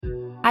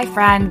Hi,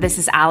 friend. This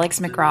is Alex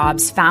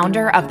McRobbs,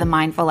 founder of the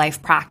Mindful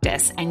Life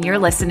Practice, and you're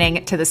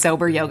listening to the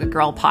Sober Yoga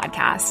Girl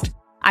podcast.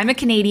 I'm a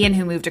Canadian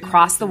who moved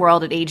across the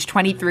world at age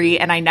 23,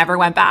 and I never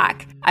went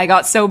back. I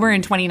got sober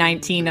in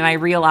 2019, and I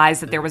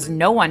realized that there was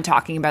no one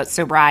talking about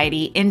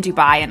sobriety in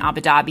Dubai and Abu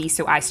Dhabi,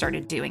 so I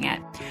started doing it.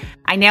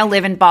 I now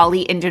live in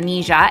Bali,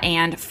 Indonesia,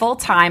 and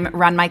full-time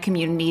run my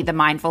community, the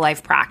Mindful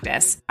Life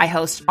Practice. I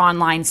host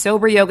online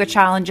sober yoga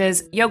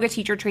challenges, yoga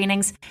teacher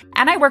trainings,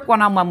 and I work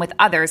one-on-one with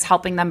others,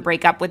 helping them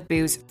break up with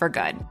booze for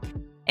good.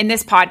 In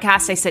this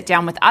podcast, I sit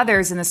down with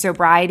others in the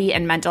sobriety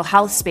and mental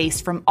health space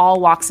from all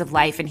walks of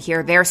life and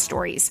hear their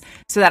stories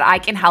so that I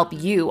can help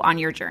you on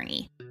your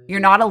journey.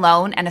 You're not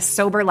alone, and a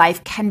sober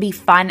life can be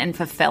fun and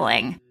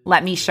fulfilling.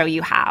 Let me show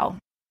you how.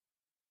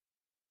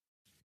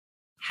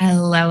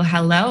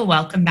 Hello.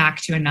 Welcome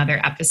back to another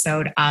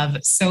episode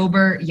of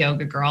Sober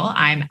Yoga Girl.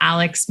 I'm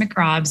Alex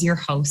McRobbs, your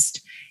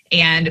host.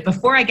 And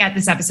before I get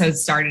this episode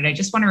started, I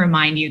just want to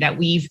remind you that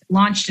we've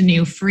launched a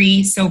new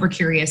free Sober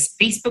Curious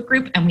Facebook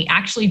group, and we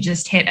actually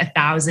just hit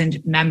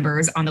 1,000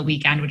 members on the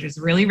weekend, which is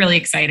really, really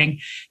exciting.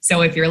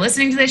 So if you're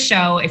listening to this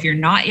show, if you're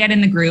not yet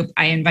in the group,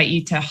 I invite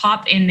you to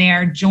hop in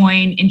there,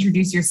 join,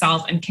 introduce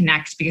yourself, and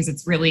connect, because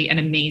it's really an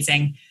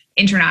amazing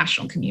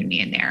international community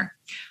in there.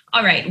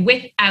 All right,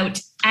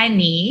 without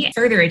any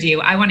further ado,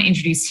 I want to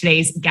introduce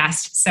today's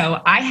guest. So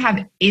I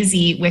have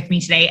Izzy with me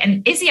today.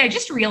 And Izzy, I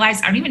just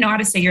realized I don't even know how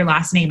to say your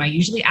last name. I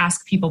usually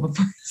ask people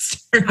before I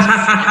start.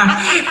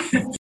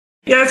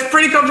 Yeah, it's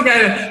pretty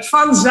complicated.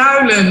 Van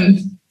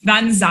Zuilen.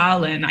 Van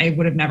Zuilen. I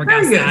would have never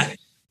guessed that.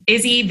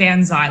 Izzy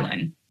Van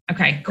Zuilen.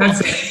 Okay, cool.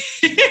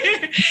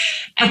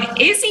 And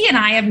Izzy and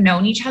I have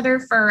known each other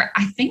for,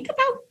 I think,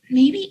 about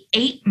maybe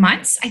 8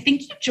 months. I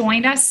think you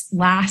joined us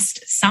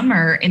last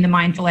summer in the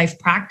Mindful Life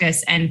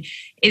Practice. And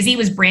Izzy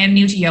was brand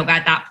new to yoga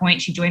at that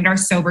point. She joined our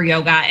sober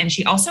yoga, and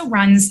she also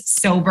runs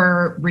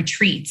sober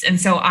retreats.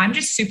 And so I'm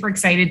just super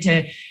excited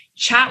to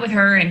chat with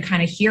her and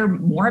kind of hear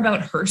more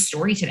about her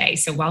story today.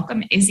 So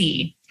welcome,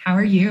 Izzy. How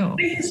are you?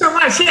 Thank you so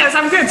much. Yes,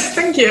 I'm good.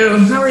 Thank you.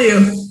 How are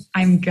you?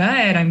 I'm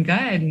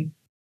good.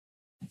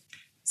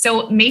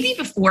 So maybe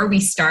before we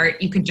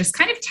start, you could just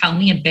kind of tell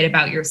me a bit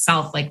about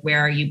yourself. Like,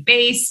 where are you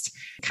based?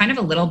 Kind of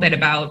a little bit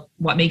about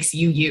what makes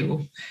you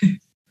you.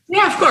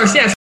 Yeah, of course.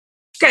 Yes.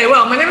 Okay.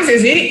 Well, my name is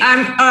Izzy.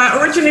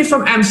 I'm originally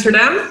from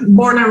Amsterdam,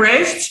 born and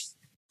raised.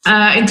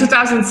 In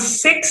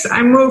 2006,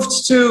 I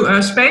moved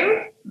to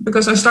Spain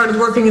because I started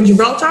working in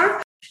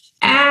Gibraltar.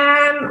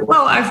 And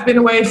well, I've been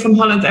away from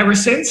Holland ever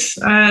since.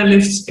 I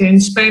lived in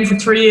Spain for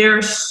 3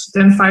 years,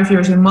 then 5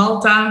 years in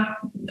Malta,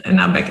 and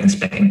now back in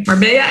Spain,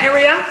 Marbella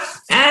area.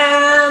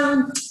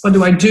 And what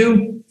do I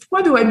do?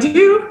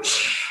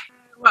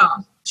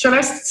 Well, shall I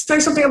say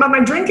something about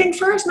my drinking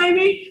first,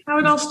 maybe? How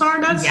it all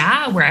started?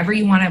 Yeah, wherever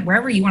you want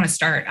to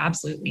start.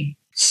 Absolutely.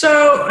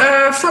 So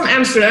from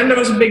Amsterdam, there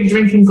was a big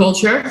drinking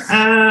culture.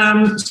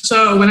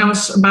 So when I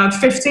was about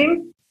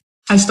 15,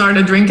 I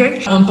started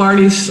drinking on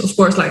parties, of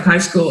course, like high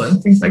school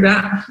and things like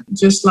that.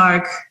 Just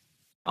like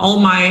all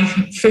my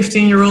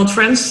 15-year-old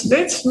friends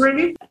did,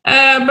 really.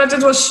 But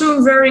it was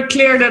soon very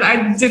clear that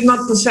I did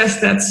not possess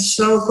that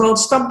so-called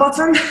stop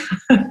button,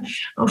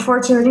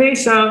 unfortunately.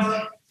 So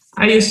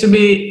I used to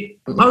be,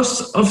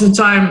 most of the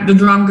time, the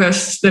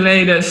drunkest, the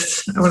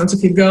latest. I wanted to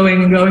keep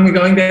going.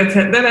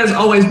 That has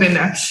always been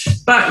there.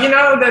 But,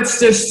 that's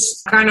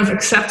just kind of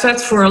accepted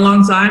for a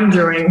long time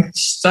during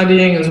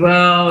studying as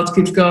well. It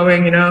keeps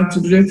going,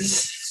 to do.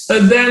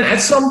 But then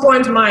at some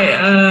point, my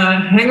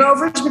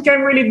hangovers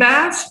became really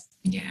bad.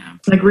 Yeah.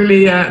 Like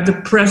really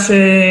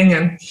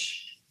depressing.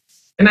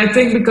 And I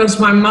think because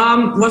my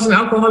mom was an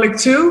alcoholic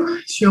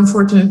too, she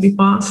unfortunately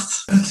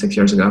passed 6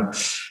 years ago.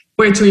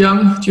 Way too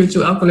young due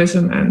to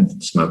alcoholism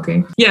and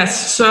smoking.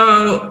 Yes,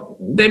 so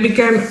they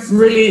became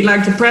really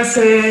like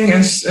depressing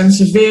and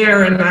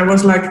severe, and I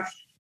was like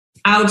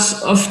out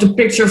of the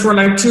picture for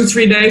like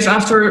 2-3 days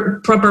after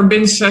a proper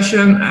binge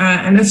session,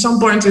 and at some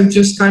point it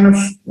just kind of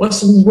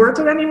wasn't worth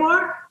it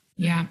anymore.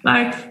 Yeah.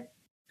 I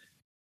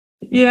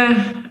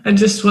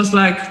just was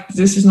like,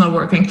 this is not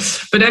working.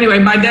 But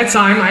anyway, by that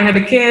time I had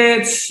a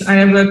kid. I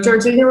have a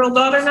 13-year-old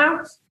daughter now.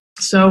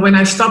 So when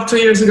I stopped 2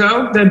 years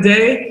ago, that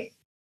day,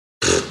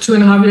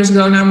 2.5 years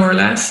ago now, more or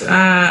less,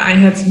 I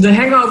had the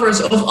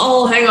hangovers of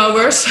all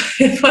hangovers.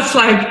 It was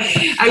like,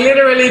 I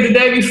literally, the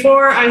day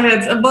before, I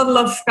had a bottle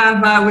of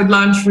cava with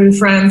lunch with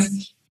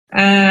friends,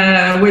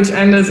 which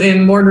ended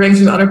in more drinks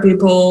with other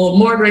people,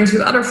 more drinks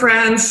with other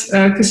friends,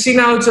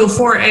 casino till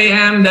 4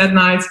 a.m. that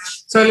night.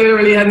 So I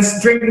literally had this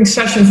drinking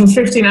session for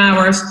 15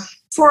 hours.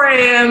 4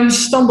 a.m.,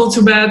 stumbled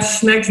to bed.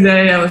 Next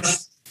day, I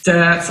was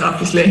dead,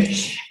 obviously.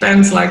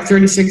 Spent like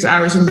 36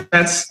 hours in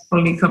bed,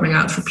 only coming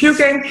out for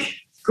puking.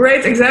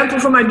 Great example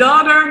for my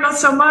daughter, not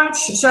so much.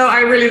 So I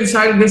really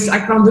decided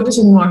I can't do this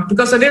anymore,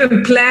 because I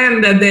didn't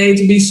plan that day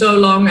to be so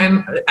long.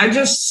 And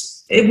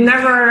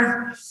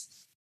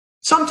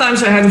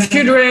sometimes I had a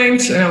few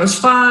drinks and I was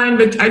fine,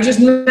 but I just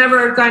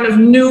never kind of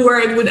knew where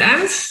it would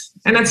end.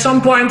 And at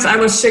some point I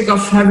was sick of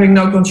having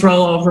no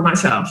control over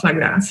myself like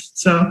that.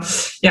 So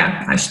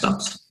yeah, I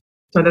stopped.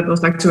 So that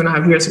was like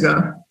 2.5 years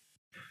ago.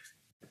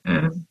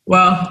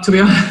 Well, to be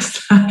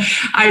honest,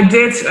 I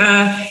did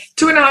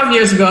 2.5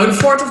 years ago, the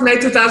 4th of May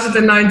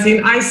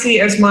 2019, I see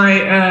as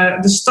my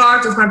the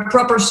start of my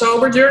proper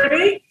sober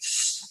journey.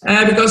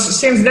 Because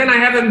since then I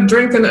haven't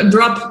drinking a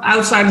drop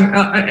outside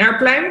an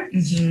airplane.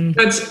 Mm-hmm.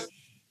 But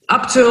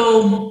up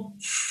till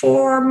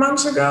 4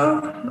 months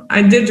ago,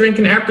 I did drink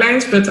in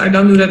airplanes, but I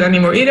don't do that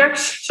anymore either.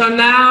 So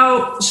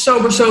now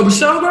sober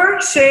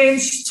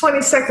since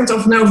 22nd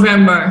of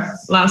November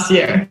last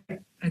year.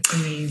 That's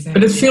amazing.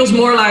 But it feels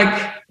more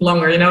like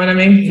longer, you know what I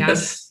mean? Yeah.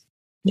 Because,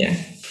 yeah.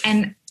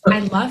 And I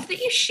love that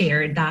you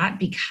shared that,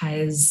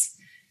 because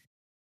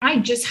I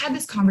just had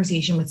this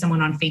conversation with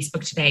someone on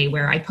Facebook today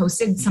where I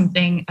posted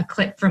a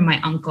clip from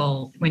my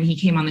uncle when he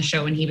came on the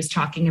show, and he was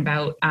talking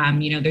about,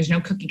 there's no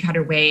cookie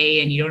cutter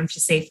way and you don't have to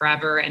stay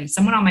forever. And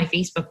someone on my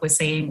Facebook was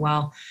saying,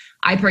 well,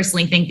 I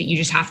personally think that you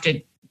have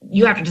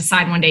to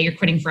decide one day you're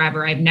quitting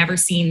forever. I've never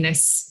seen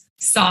this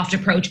soft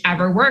approach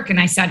ever work. And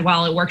I said,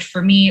 well, it worked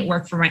for me. It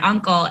worked for my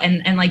uncle.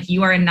 And like,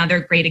 you are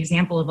another great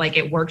example of like,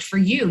 it worked for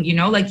you,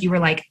 like you were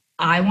like,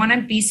 I want to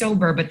be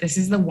sober, but this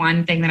is the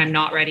one thing that I'm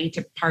not ready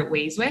to part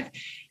ways with.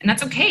 And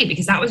that's okay,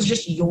 because that was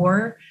just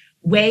your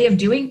way of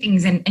doing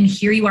things. And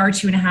here you are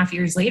 2.5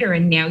 years later,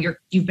 and now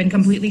you've been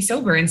completely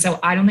sober. And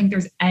so I don't think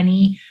there's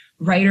any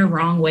right or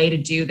wrong way to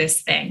do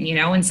this thing,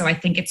 And so I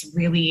think it's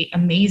really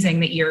amazing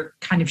that you're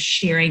kind of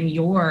sharing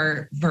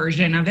your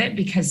version of it,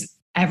 because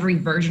every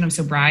version of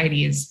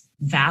sobriety is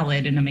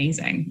valid and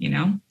amazing,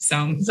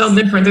 So it's all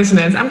different, isn't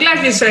it? I'm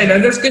glad you say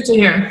that. That's good to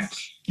hear.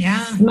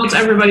 Yeah. Not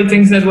everybody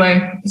thinks that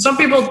way. Some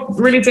people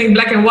really think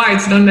black and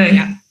white, don't they?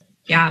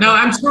 Yeah. No,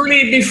 I'm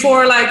truly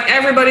before like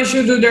everybody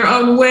should do their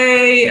own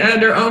way,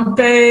 their own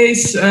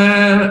pace, with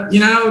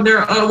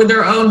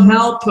their own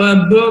help,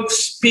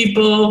 books,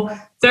 people,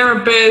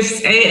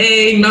 therapists,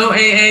 AA, no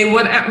AA,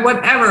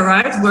 whatever,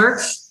 right?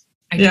 Works.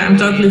 I'm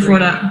totally for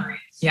that.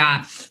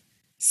 Yeah.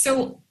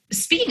 So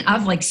speaking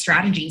of like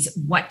strategies,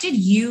 what did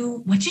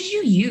you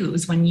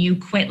use when you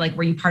quit? Like,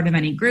 were you part of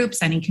any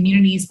groups, any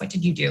communities? What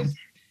did you do?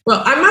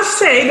 Well, I must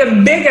say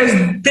the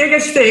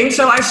biggest thing.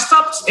 So I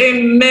stopped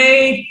in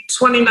May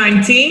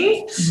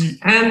 2019,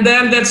 and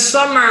then that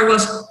summer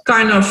was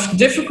kind of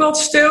difficult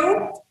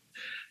still.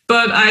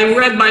 But I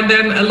read by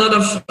then a lot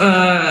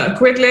of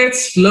quick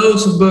lits,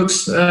 loads of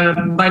books.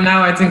 By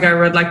now, I think I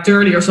read like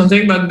 30 or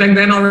something. But back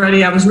then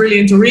already, I was really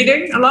into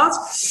reading a lot.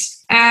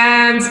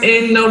 And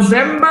in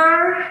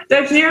November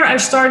that year, I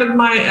started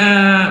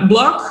my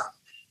blog.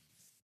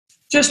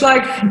 Just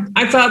like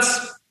I thought.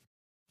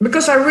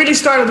 Because I really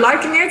started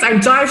liking it, I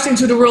dived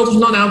into the world of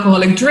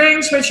non-alcoholic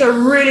drinks, which I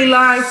really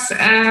liked.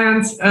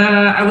 And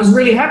I was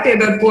really happy at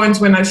that point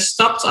when I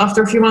stopped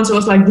after a few months. I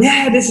was like,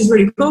 yeah, this is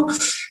really cool.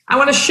 I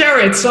want to share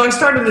it. So I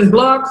started this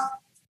blog,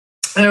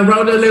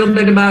 wrote a little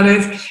bit about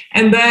it.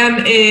 And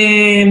then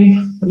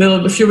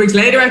a few weeks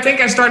later, I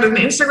think I started an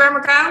Instagram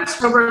account.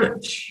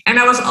 And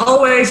I was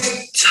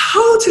always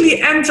totally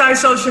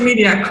anti-social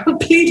media,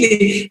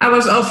 completely. I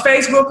was on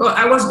Facebook.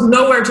 I was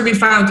nowhere to be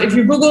found. If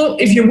you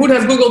would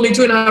have Googled me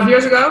 2.5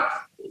 years ago,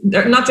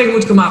 nothing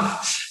would come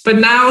up. But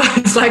now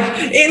it's like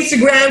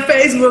Instagram,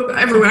 Facebook,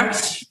 everywhere.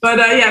 But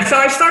so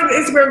I started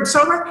Instagram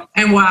sober,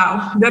 and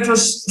wow, that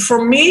was,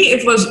 for me,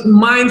 it was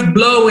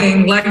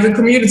mind-blowing. Like the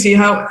community,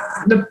 how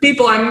the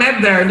people I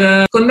met there,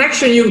 the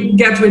connection you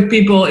get with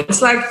people.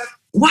 It's like,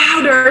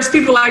 wow, there's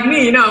people like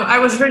me. I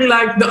was really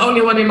like the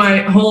only one in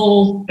my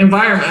whole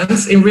environment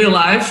in real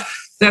life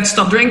that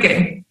stopped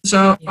drinking.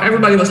 So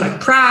everybody was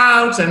like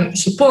proud and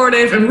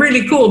supportive and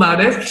really cool about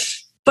it.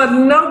 But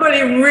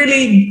nobody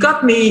really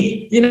got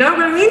me, you know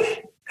what I mean?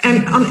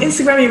 And on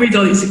Instagram, you read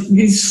all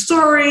these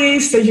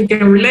stories that you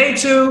can relate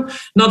to.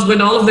 Not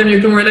with all of them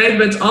you can relate,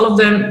 but all of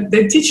them,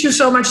 they teach you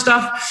so much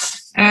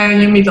stuff.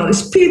 And you meet all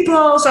these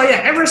people. So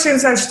ever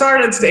since I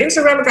started the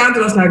Instagram account,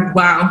 it was like,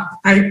 wow,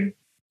 I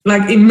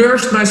like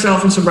immersed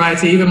myself in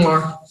sobriety even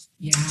more.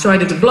 Yeah. So I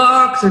did the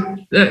blog,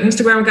 the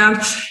Instagram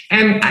account,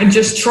 and I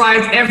just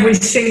tried every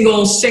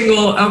single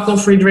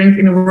alcohol-free drink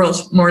in the world,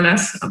 more or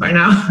less, by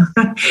now.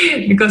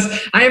 Because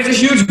I have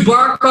this huge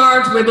bar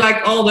cart with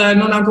like all the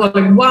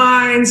non-alcoholic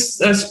wines,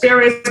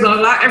 spirits, blah,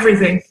 blah,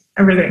 everything.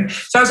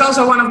 So it's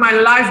also one of my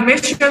life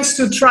missions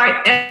to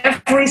try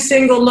every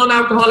single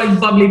non-alcoholic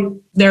bubbly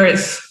there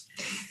is.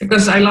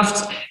 Because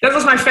that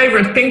was my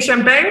favorite, pink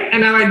champagne,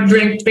 and now I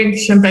drink pink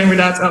champagne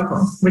without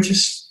alcohol, which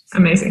is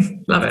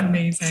amazing. Love it.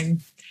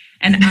 Amazing.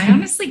 And I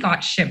honestly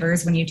got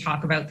shivers when you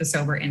talk about the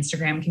sober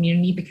Instagram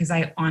community, because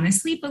I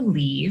honestly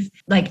believe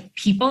like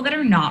people that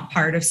are not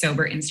part of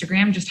sober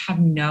Instagram just have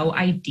no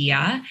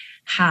idea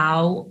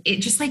how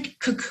it just like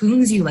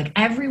cocoons you. Like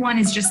everyone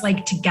is just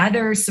like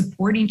together,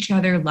 supporting each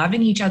other,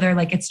 loving each other.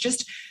 Like it's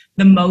just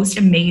the most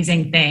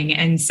amazing thing.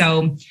 And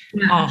so,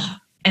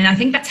 and I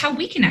think that's how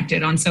we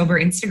connected on sober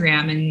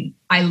Instagram. And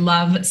I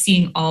love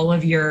seeing all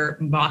of your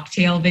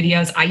mocktail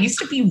videos. I used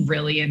to be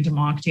really into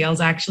mocktails.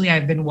 Actually,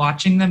 I've been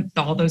watching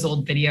all those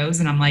old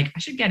videos, and I'm like, I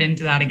should get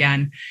into that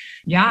again.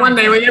 Yeah. One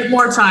day when you have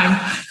more time.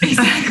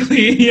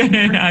 Exactly.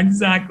 Yeah,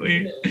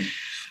 exactly.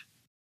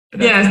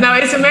 Yes, no,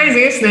 it's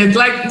amazing, isn't it?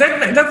 Like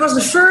that was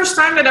the first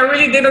time that I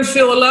really didn't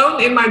feel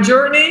alone in my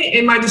journey,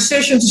 in my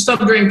decision to stop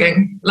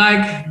drinking.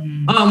 Like,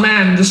 oh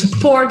man, the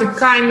support, the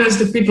kindness,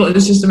 the people,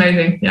 it's just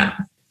amazing. Yeah.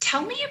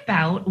 Tell me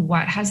about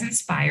what has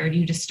inspired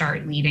you to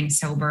start leading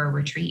sober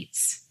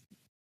retreats.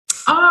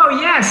 Oh,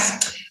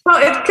 yes. Well,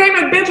 it came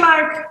a bit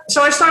like,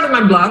 so I started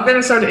my blog, then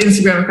I started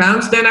Instagram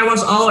accounts, then I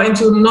was all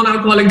into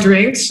non-alcoholic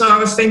drinks. So I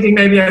was thinking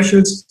maybe I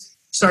should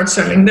start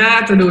selling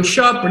that or do a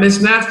shop or this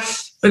and that.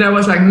 But I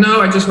was like,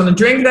 no, I just want to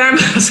drink them.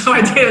 So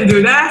I didn't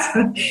do that.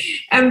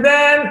 And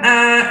then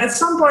at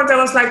some point I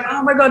was like,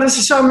 oh my God, this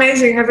is so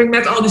amazing having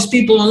met all these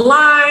people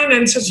online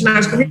and such a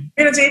nice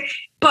community.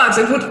 But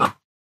it would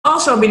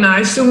also be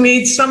nice to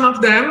meet some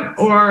of them,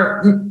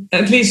 or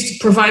at least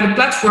provide a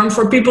platform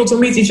for people to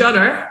meet each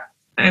other.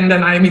 And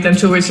then I meet them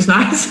too, which is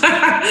nice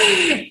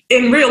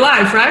in real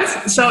life, right?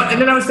 So,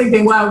 and then I was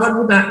thinking, wow, what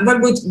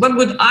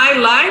would I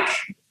like?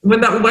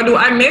 What do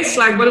I miss?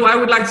 Like, what do I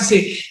would like to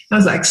see? I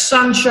was like,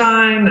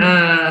 sunshine,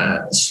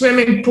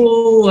 swimming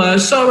pool,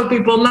 sober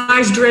people,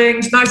 nice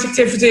drinks, nice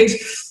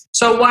activities.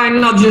 So why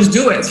not just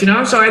do it, you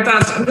know? So I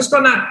thought, I'm just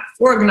going to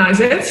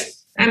organize it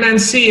and then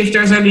see if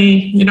there's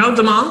any, you know,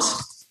 demand.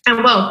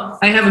 And well,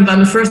 I haven't done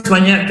the first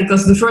one yet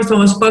because the first one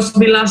was supposed to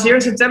be last year,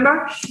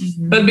 September.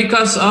 Mm-hmm. But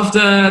because of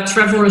the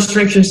travel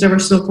restrictions, they were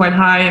still quite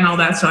high and all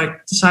that. So I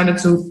decided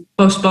to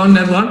postpone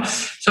that one.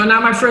 So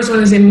now my first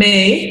one is in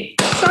May.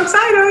 So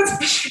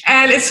excited.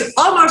 And it's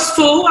almost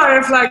full. I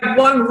have like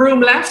one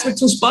room left with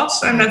 2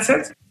 spots and that's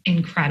it.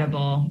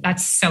 Incredible.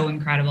 That's so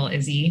incredible,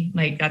 Izzy.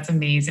 Like, that's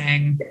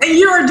amazing. And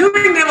you're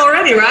doing them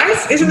already,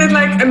 right? Isn't it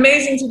like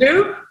amazing to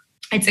do?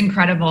 It's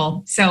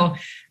incredible. So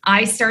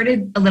I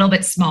started a little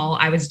bit small.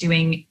 I was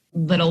doing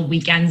little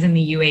weekends in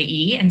the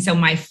UAE. And so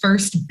my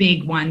first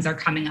big ones are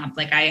coming up.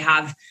 Like, I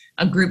have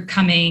a group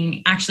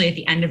coming actually at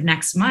the end of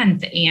next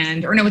month,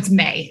 it's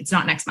May. It's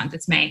not next month,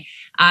 it's May.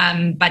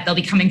 But they'll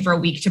be coming for a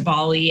week to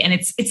Bali, and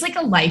it's like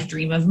a life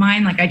dream of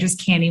mine. Like, I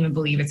just can't even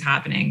believe it's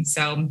happening.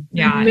 So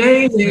yeah.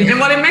 Amazing. Really and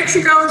what in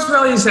Mexico as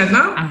well, you said,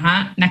 no?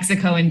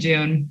 Mexico in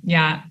June.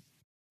 Yeah.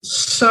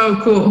 So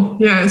cool.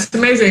 Yeah, it's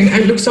amazing.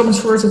 I look so much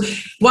forward to it.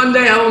 One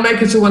day I will make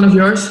it to one of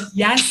yours.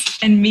 Yes,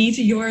 and me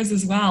to yours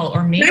as well.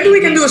 Or maybe we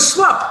can do a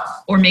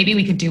swap. Or maybe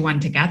we could do one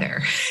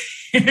together.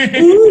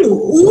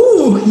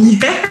 Ooh,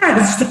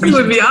 yes. That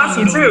would be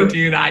awesome too.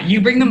 Do that.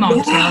 You bring the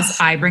mocktails, yes.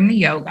 I bring the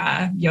yoga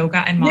and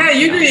mocktails. Yeah,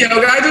 you do the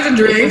yoga, I do the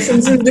drinks,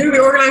 and so we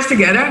organize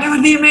together. That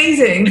would be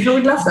amazing. I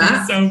would love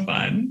that. So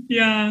fun.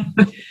 Yeah.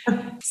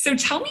 So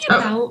tell me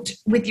about,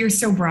 with your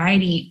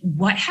sobriety,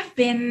 what have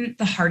been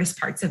the hardest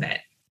parts of it?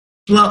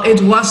 Well,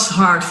 it was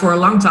hard for a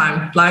long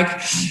time.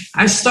 Like,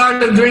 I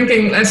started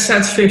drinking, let's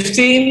say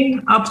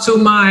 15, up to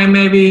my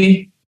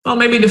maybe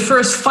the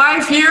first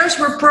 5 years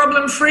were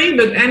problem-free,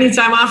 but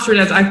anytime after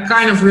that, I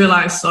kind of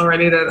realized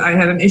already that I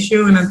had an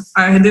issue and that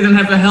I didn't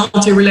have a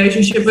healthy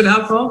relationship with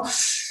alcohol.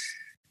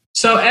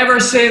 So ever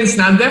since,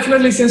 now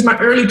definitely since my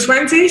early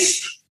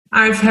 20s,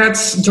 I've had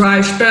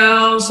dry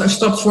spells. I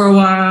stopped for a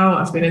while.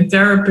 I've been in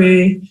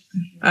therapy.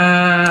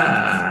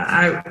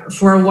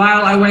 For a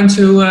while, I went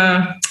to...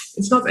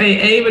 it's not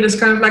AA, but it's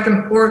kind of like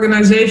an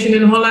organization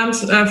in Holland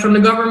from the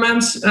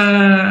government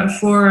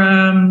for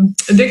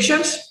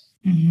addictions.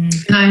 Mm-hmm.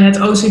 And I had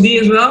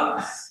OCD as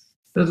well.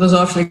 That was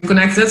obviously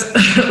connected.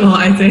 Well,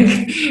 I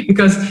think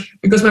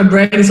because my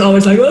brain is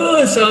always like,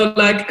 oh, so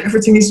like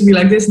everything needs to be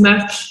like this and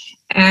that,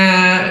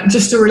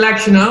 just to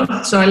relax, you know.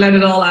 So I let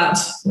it all out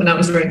when I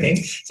was drinking.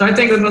 So I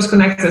think that was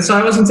connected. So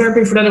I was in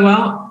therapy for that a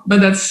while, but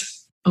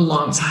that's a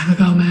long time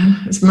ago,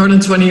 man. It's more than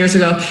 20 years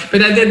ago.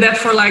 But I did that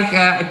for like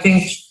I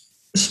think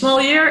a small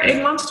year,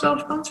 8 months,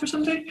 12 months or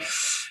something.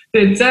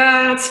 Did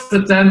that,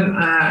 but then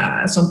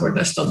at some point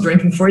I stopped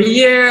drinking for a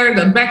year,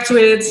 got back to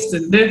it.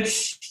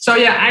 So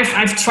yeah,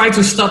 I've tried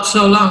to stop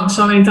so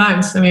many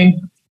times. I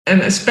mean,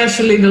 and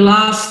especially the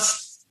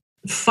last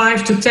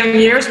 5 to 10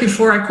 years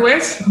before I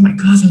quit. Oh my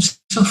God, I'm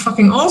so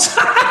fucking old.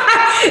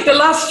 The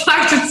last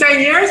 5 to 10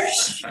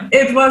 years,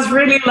 it was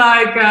really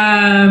like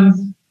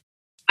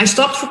I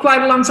stopped for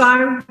quite a long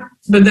time,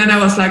 but then I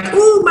was like,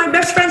 ooh, my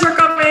best friends are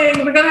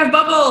coming. We're going to have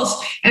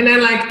bubbles. And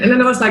then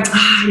I was like,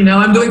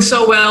 I'm doing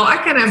so well. I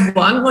can have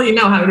one. Well, you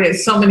know how it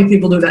is. So many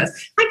people do that.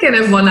 I can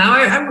have one now.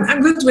 I'm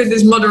good with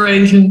this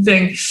moderation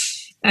thing.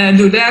 And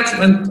do that.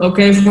 Went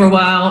okay for a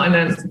while. And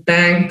then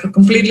bang,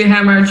 completely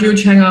hammered,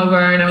 huge hangover.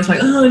 And I was like,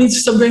 oh, I need to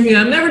stop drinking.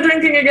 I'm never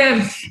drinking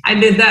again. I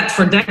did that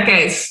for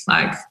decades.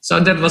 So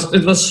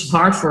it was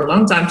hard for a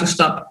long time to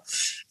stop.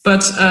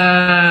 But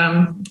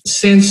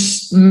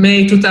since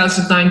May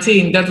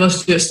 2019, I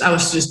was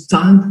just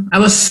done. I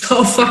was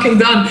so fucking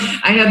done.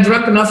 I had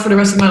drunk enough for the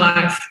rest of my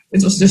life.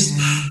 It was just...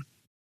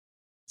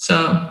 So,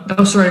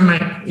 oh, sorry,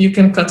 you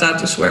can cut out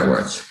the swear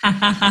words.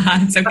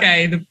 It's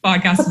okay. The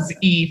podcast is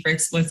E for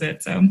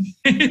explicit, so...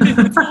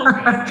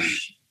 That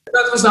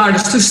was the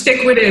hardest, to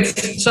stick with it.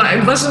 So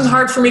it wasn't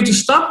hard for me to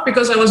stop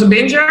because I was a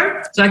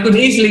binger. So I could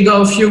easily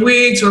go a few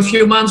weeks or a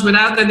few months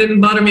without. That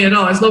didn't bother me at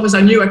all. As long as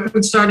I knew I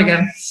could start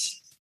again.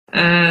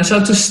 So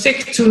to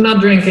stick to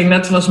not drinking,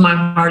 that was my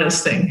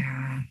hardest thing.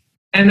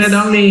 And that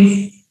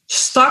only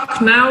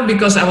stuck now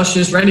because I was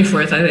just ready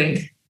for it, I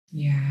think.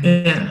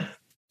 Yeah.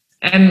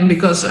 And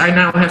because I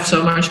now have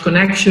so much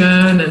connection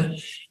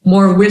and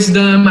more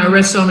wisdom. I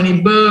read so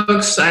many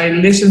books. I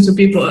listened to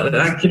people,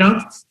 like,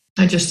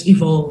 I just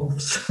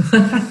evolved.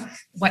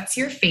 What's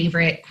your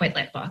favorite Quit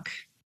Lit book?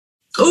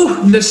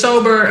 Oh, The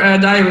Sober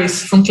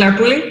Diaries from Claire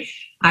Pooley.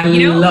 I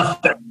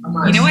love that so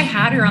much. I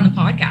had her on the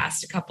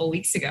podcast a couple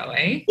weeks ago,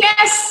 eh?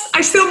 Yes,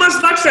 I still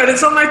must watch that.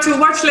 It's on my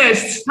to-watch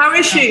list. How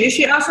is she? Is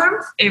she awesome?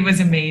 It was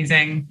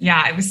amazing.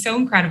 Yeah, it was so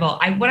incredible.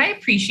 What I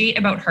appreciate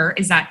about her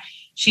is that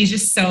she's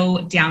just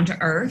so down to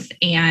earth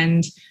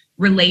and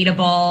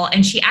relatable.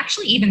 And she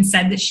actually even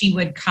said that she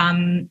would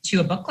come to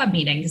a book club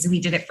meeting because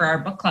we did it for our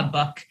book club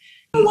book.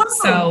 Oh, wow.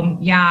 So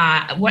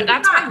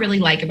that's what I really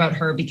like about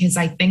her, because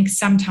I think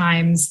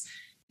sometimes,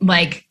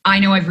 like, I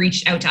know I've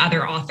reached out to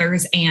other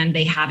authors and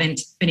they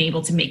haven't been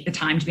able to make the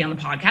time to be on the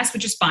podcast,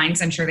 which is fine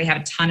because I'm sure they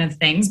have a ton of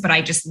things, but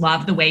I just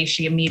love the way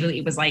she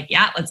immediately was like,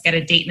 yeah, let's get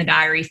a date in the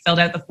diary, filled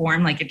out the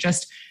form. Like, it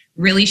just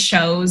really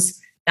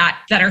shows that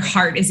her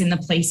heart is in the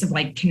place of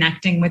like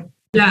connecting with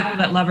people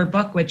that love her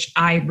book, which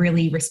I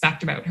really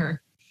respect about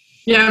her.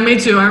 Yeah, me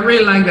too. I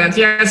really like that.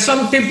 Yeah,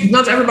 some people,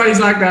 not everybody's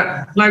like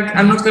that. Like,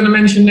 I'm not going to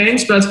mention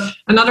names, but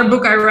another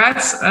book I read,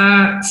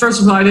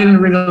 first of all, I didn't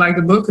really like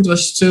the book. It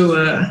was too,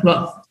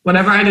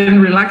 whatever. I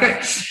didn't really like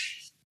it.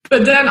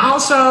 But then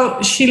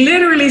also, she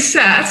literally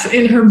said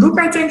in her book,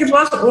 I think it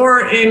was,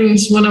 or in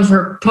one of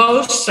her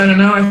posts, I don't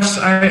know,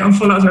 I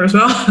unfollowed her as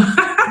well.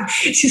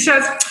 She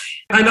said,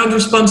 I don't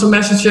respond to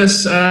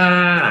messages.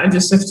 I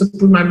just have to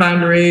put my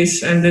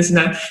boundaries and this and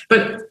that.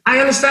 But I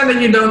understand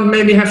that you don't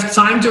maybe have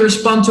time to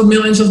respond to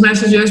millions of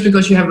messages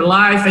because you have a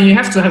life and you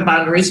have to have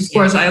boundaries. Of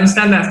course, I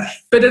understand that.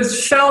 But it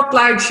felt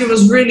like she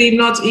was really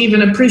not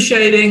even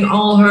appreciating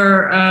all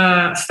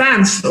her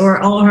fans or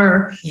all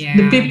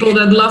the people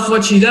that love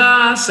what she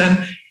does.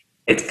 And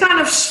it kind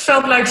of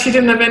felt like she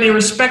didn't have any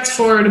respect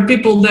for the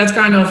people that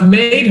kind of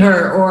made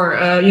her,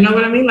 or you know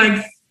what I mean?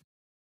 Like,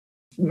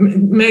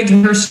 made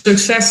her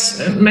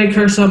success, make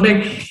her so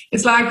big.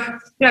 It's like,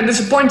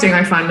 disappointing,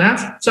 I find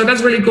that. So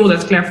that's really cool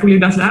that Claire Pooley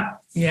does that.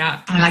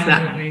 Yeah, I like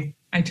that.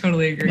 I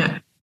totally agree. Yeah.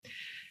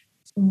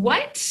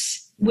 What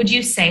would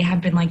you say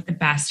have been like the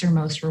best or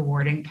most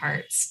rewarding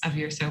parts of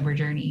your sober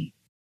journey?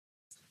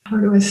 How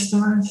do I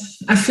start?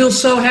 I feel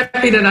so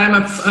happy that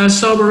I'm a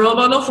sober role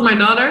model for my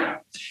daughter.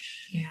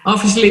 Yeah.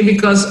 Obviously,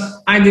 because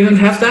I didn't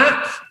have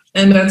that.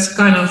 And that's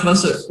kind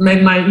of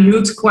made my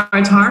youth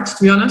quite hard, to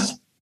be honest.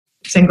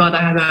 Thank God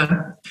I had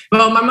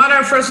my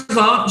mother, first of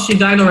all, she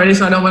died already,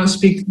 so I don't want to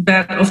speak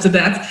bad of the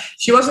dead.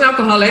 She was an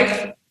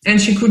alcoholic and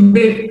she could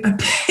be a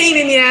pain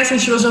in the ass, and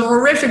she was a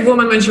horrific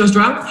woman when she was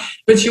drunk,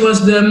 but she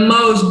was the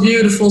most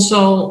beautiful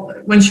soul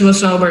when she was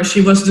sober. She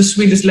was the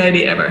sweetest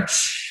lady ever.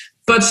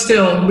 But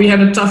still, we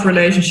had a tough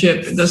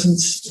relationship. It doesn't,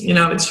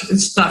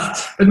 it's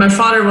tough. But my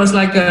father was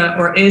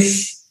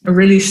is a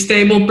really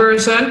stable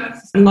person,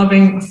 a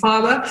loving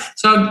father.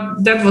 So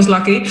that was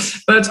lucky.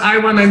 But I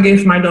want to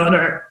give my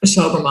daughter a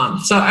sober mom.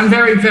 So I'm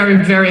very, very,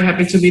 very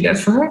happy to be that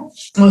for her.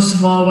 Most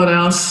of all, what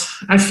else?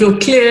 I feel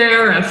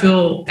clear. I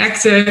feel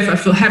active. I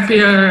feel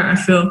happier. I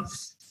feel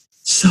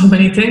so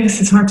many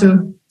things. It's hard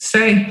to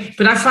say.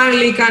 But I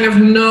finally kind of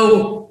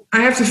know,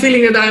 I have the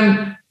feeling that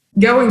I'm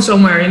going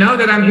somewhere,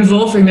 that I'm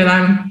evolving, that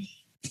I'm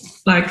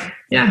like,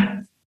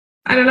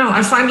 I don't know.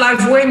 I find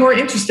life way more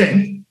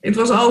interesting. It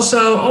was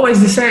also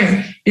always the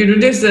same. You do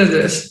this,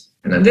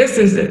 and then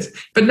this.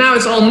 But now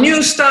it's all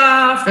new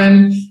stuff,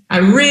 and I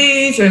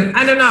read, and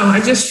I don't know. I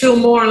just feel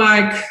more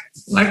like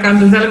I'm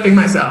developing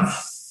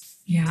myself.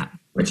 Yeah.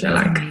 Which I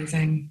like.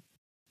 Amazing.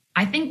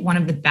 I think one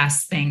of the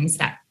best things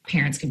that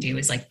parents can do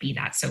is like be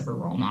that sober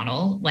role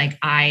model. Like,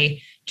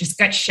 I just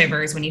got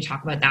shivers when you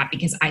talk about that,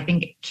 because I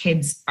think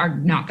kids are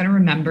not going to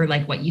remember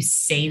like what you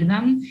say to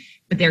them,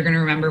 but they're going to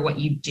remember what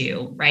you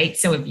do, right?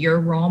 So if you're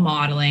role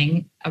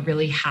modeling a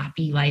really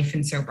happy life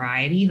in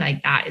sobriety,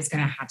 like that is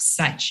going to have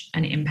such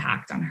an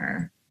impact on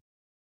her.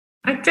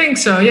 I think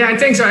so. Yeah, I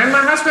think so. And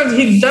my husband,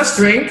 he does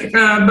drink,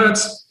 but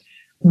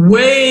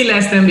way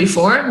less than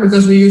before,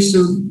 because we used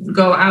to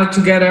go out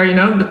together,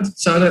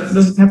 so that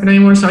doesn't happen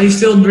anymore. So he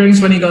still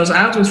drinks when he goes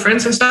out with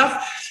friends and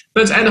stuff,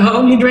 but at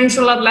home he drinks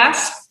a lot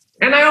less.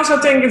 And I also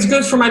think it's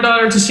good for my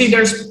daughter to see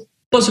there's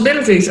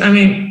possibilities. I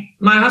mean,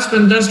 my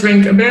husband does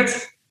drink a bit,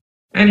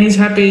 and he's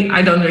happy.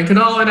 I don't drink at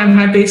all, and I'm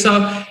happy. So,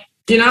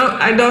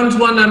 I don't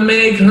want to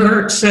make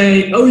her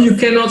say, oh, you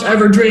cannot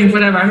ever drink,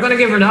 whatever. I'm going to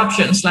give her the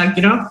options,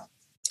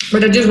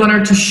 but I just want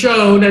her to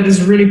show that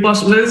it's really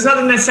possible. It's not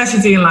a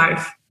necessity in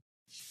life,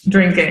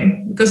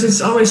 drinking, because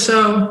it's always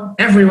so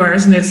everywhere,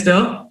 isn't it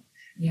still?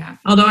 Yeah.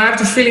 Although I have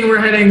the feeling we're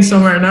heading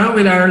somewhere now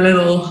with our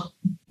little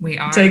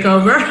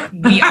takeover.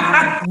 We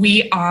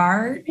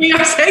are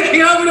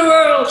taking over the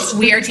world.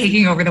 We are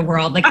taking over the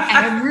world. Like,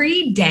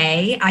 every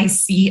day I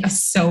see a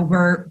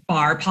sober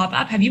bar pop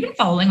up. Have you been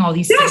following all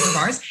these sober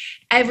bars?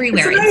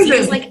 Everywhere. It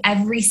seems like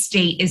every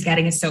state is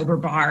getting a sober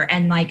bar.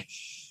 And like,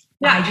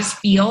 I just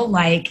feel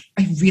like,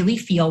 I really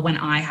feel when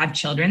I have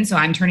children, so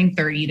I'm turning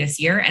 30 this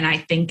year, and I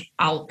think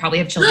I'll probably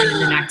have children in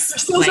the next... You're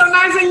still so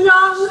nice and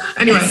young.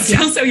 Anyway.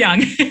 Still so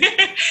young.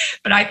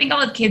 But I think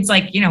I'll have kids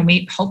like,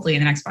 maybe hopefully in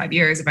the next 5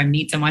 years if I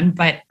meet someone.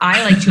 But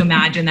I like to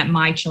imagine that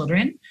my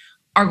children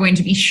are going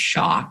to be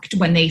shocked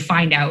when they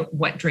find out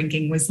what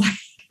drinking was like.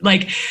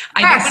 Like,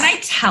 I know when I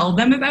tell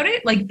them about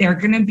it, like they're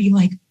going to be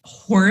like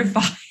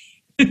horrified.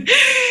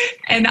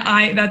 And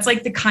that's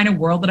like the kind of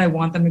world that I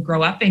want them to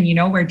grow up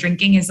in, where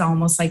drinking is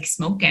almost like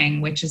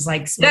smoking, which is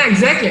like,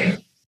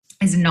 exactly,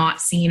 is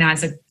not seen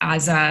as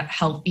a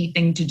healthy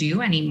thing to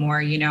do anymore,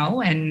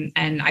 and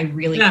I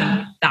really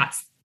think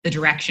that's the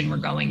direction we're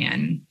going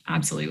in.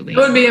 Absolutely. It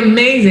would be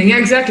amazing.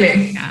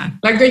 Exactly. Yeah.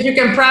 Like that you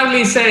can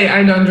proudly say,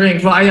 I don't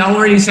drink. Well, I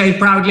already say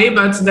proudly,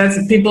 but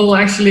that people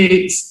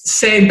actually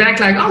say back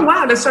like, oh,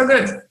 wow, that's so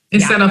good.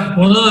 Instead of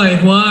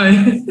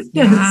why?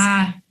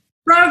 Yeah.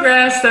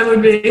 Progress, that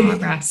would be.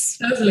 Progress.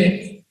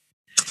 Totally.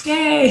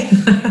 Yay.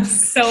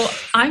 So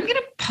I'm going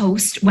to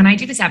post, when I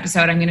do this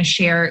episode, I'm going to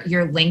share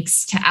your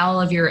links to all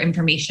of your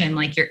information,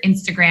 like your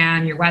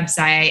Instagram, your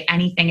website,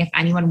 anything. If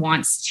anyone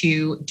wants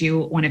to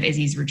do one of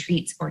Izzy's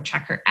retreats or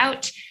check her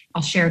out,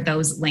 I'll share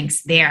those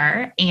links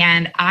there.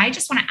 And I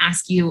just want to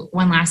ask you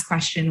one last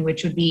question,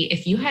 which would be,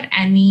 if you had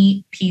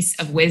any piece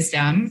of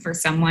wisdom for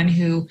someone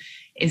who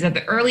is at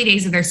the early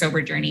days of their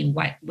sober journey,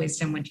 what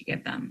wisdom would you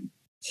give them?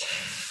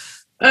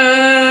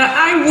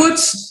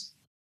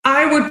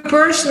 I would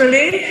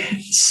personally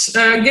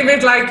give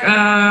it like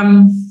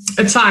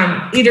a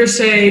time. Either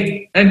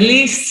say at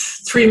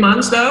least 3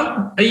 months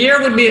though. A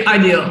year would be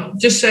ideal.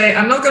 Just say,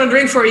 I'm not going to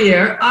drink for a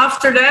year.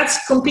 After that,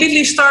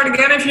 completely start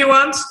again if you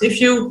want. If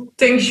you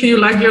think you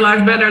like your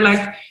life better,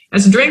 like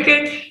as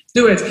drinking,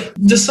 do it.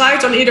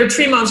 Decide on either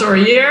 3 months or a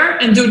year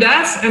and do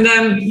that. And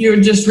then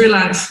you just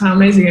realize how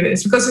amazing it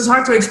is. Because it's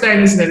hard to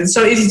explain, isn't it? It's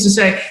so easy to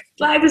say,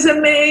 life is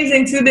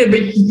amazing today,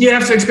 but you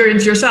have to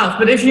experience yourself.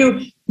 But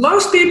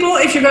most people,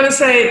 if you're going to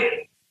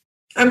say,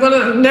 I'm going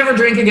to never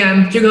drink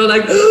again, you go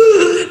like,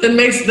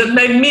 that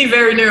made me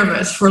very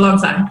nervous for a long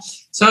time.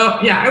 So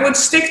yeah, I would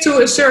stick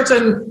to a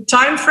certain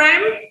time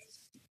frame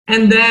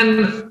and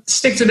then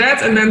stick to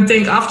that and then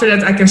think after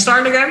that I can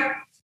start again.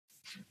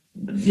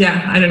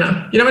 Yeah, I don't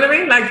know. You know what I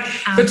mean? Like,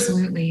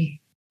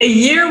 absolutely. A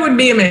year would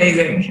be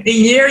amazing. A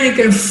year you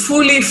can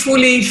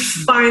fully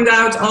find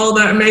out all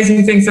the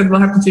amazing things that will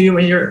happen to you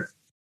when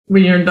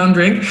you're done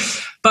drink.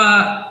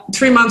 But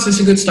 3 months is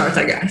a good start,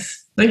 I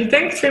guess. Don't you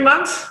think? 3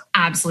 months?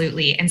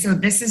 Absolutely. And so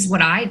this is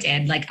what I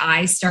did. Like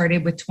I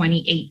started with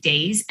 28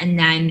 days and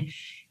then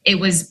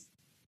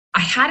I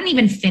hadn't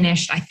even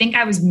finished. I think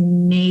I was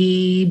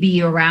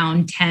maybe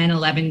around 10,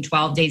 11,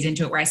 12 days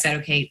into it where I said,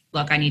 okay,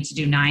 look, I need to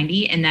do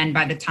 90. And then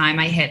by the time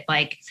I hit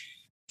like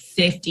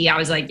 50, I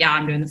was like, yeah,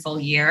 I'm doing the full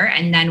year.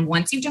 And then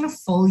once you've done a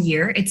full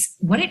year, it's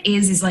what it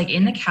is like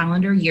in the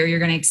calendar year, you're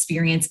going to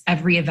experience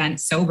every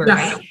event sober,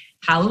 right?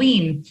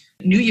 Halloween,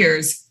 New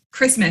Year's,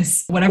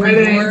 Christmas, whatever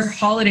your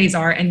holidays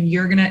are. And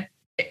you're going to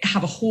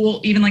have a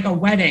whole, even like a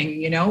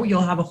wedding,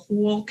 you'll have a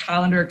whole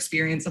calendar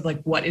experience of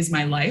like, what is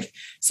my life?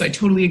 So I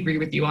totally agree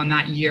with you on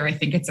that year. I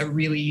think it's a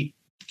really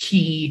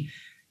key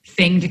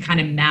thing to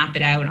kind of map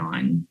it out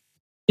on.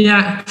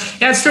 Yeah,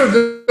 it's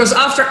true. Because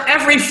after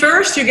every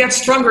first, you get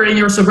stronger in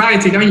your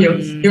sobriety, don't you?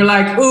 You're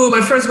like, oh,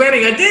 my first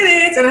wedding, I did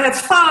it and I had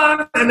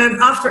fun. And then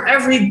after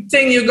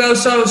everything, you go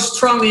so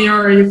strong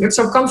you get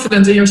so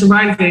confident in your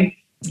sobriety.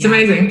 It's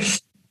amazing.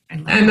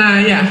 And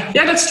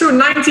that's true.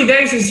 90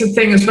 days is a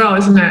thing as well,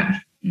 isn't it?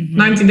 Mm-hmm.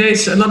 90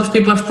 days. A lot of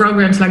people have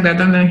programs like that,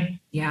 don't they?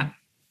 Yeah.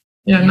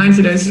 Yeah,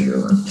 90 days is a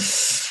good one.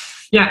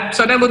 Yeah,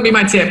 so that would be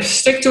my tip.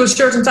 Stick to a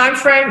certain time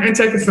frame and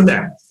take it from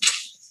there.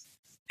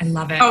 I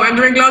love it. Oh, and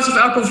drink lots of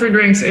alcohol-free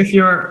drinks if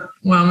you're,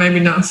 well, maybe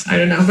not. I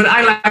don't know, but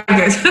I like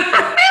it.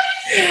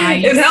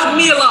 It helped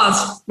me a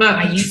lot. But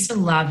I used to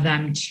love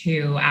them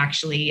too,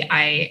 actually.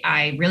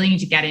 I really need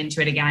to get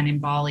into it again in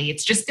Bali.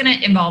 It's just going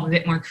to involve a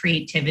bit more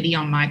creativity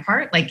on my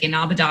part. Like in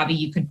Abu Dhabi,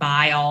 you could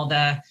buy all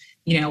the,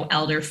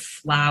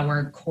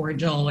 elderflower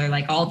cordial or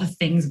like all the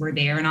things were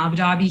there in Abu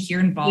Dhabi. Here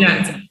in Bali,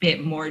 it's a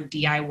bit more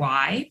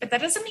DIY, but that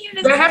doesn't mean it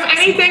doesn't. Do they have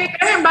anything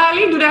there in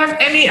Bali? Do they have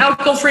any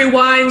alcohol-free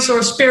wines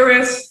or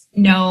spirits?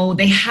 No,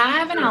 they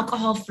have an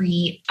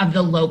alcohol-free of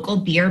the local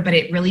beer, but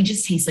it really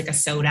just tastes like a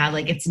soda.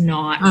 Like it's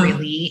not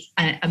really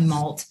a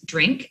malt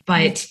drink,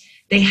 but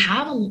they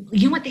have,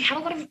 they have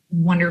a lot of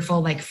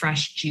wonderful, like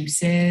fresh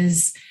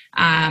juices.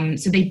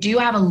 So they do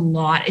have a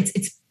lot.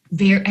 It's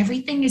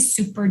everything is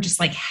super just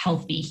like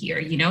healthy here,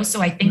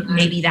 So I think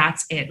maybe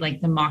that's it. Like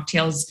the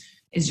mocktails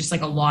is just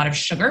like a lot of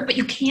sugar, but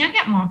you can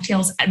get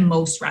mocktails at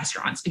most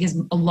restaurants because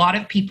a lot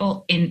of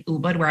people in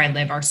Ubud where I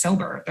live are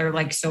sober. They're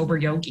like sober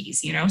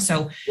yogis,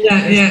 So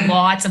there's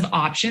lots of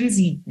options.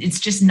 It's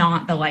just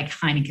not the like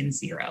Heineken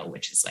Zero,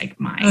 which is like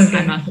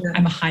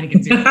I'm a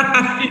Heineken Zero.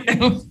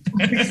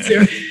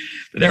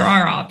 There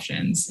are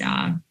options.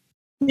 Yeah.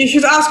 You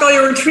should ask all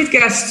your retreat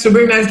guests to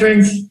bring nice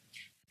drinks.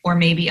 Or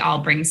maybe I'll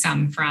bring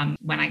some from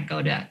when I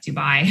go to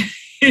Dubai.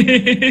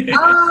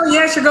 Oh,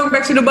 yes, you're going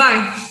back to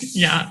Dubai.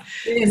 Yeah.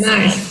 Yeah,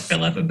 nice. So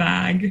fill up a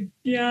bag.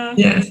 Yeah.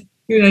 Yes.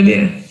 Good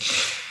idea.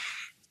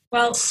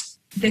 Well,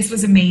 this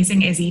was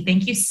amazing, Izzy.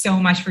 Thank you so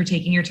much for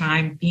taking your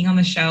time, being on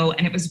the show.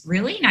 And it was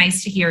really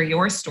nice to hear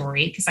your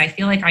story because I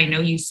feel like I know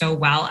you so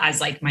well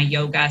as like my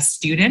yoga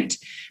student,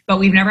 but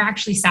we've never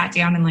actually sat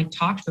down and like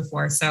talked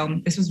before. So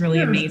this was really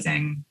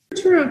amazing.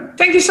 True.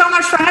 Thank you so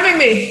much for having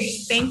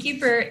me. Thank you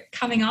for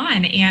coming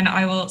on, and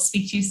I will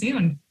speak to you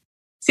soon.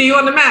 See you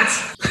on the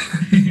mat.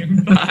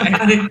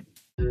 Bye.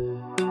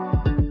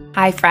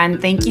 Hi, friend.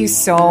 Thank you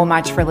so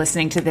much for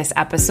listening to this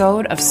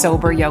episode of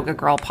Sober Yoga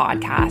Girl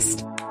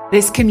podcast.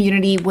 This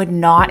community would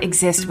not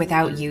exist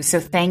without you, so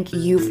thank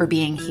you for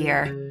being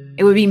here.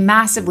 It would be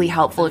massively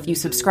helpful if you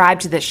subscribe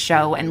to this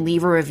show and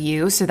leave a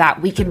review so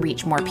that we can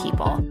reach more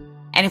people.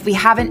 And if we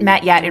haven't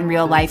met yet in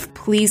real life,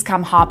 please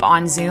come hop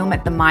on Zoom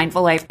at the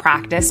Mindful Life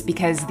Practice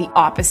because the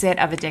opposite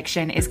of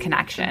addiction is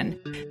connection.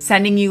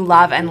 Sending you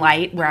love and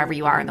light wherever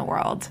you are in the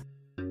world.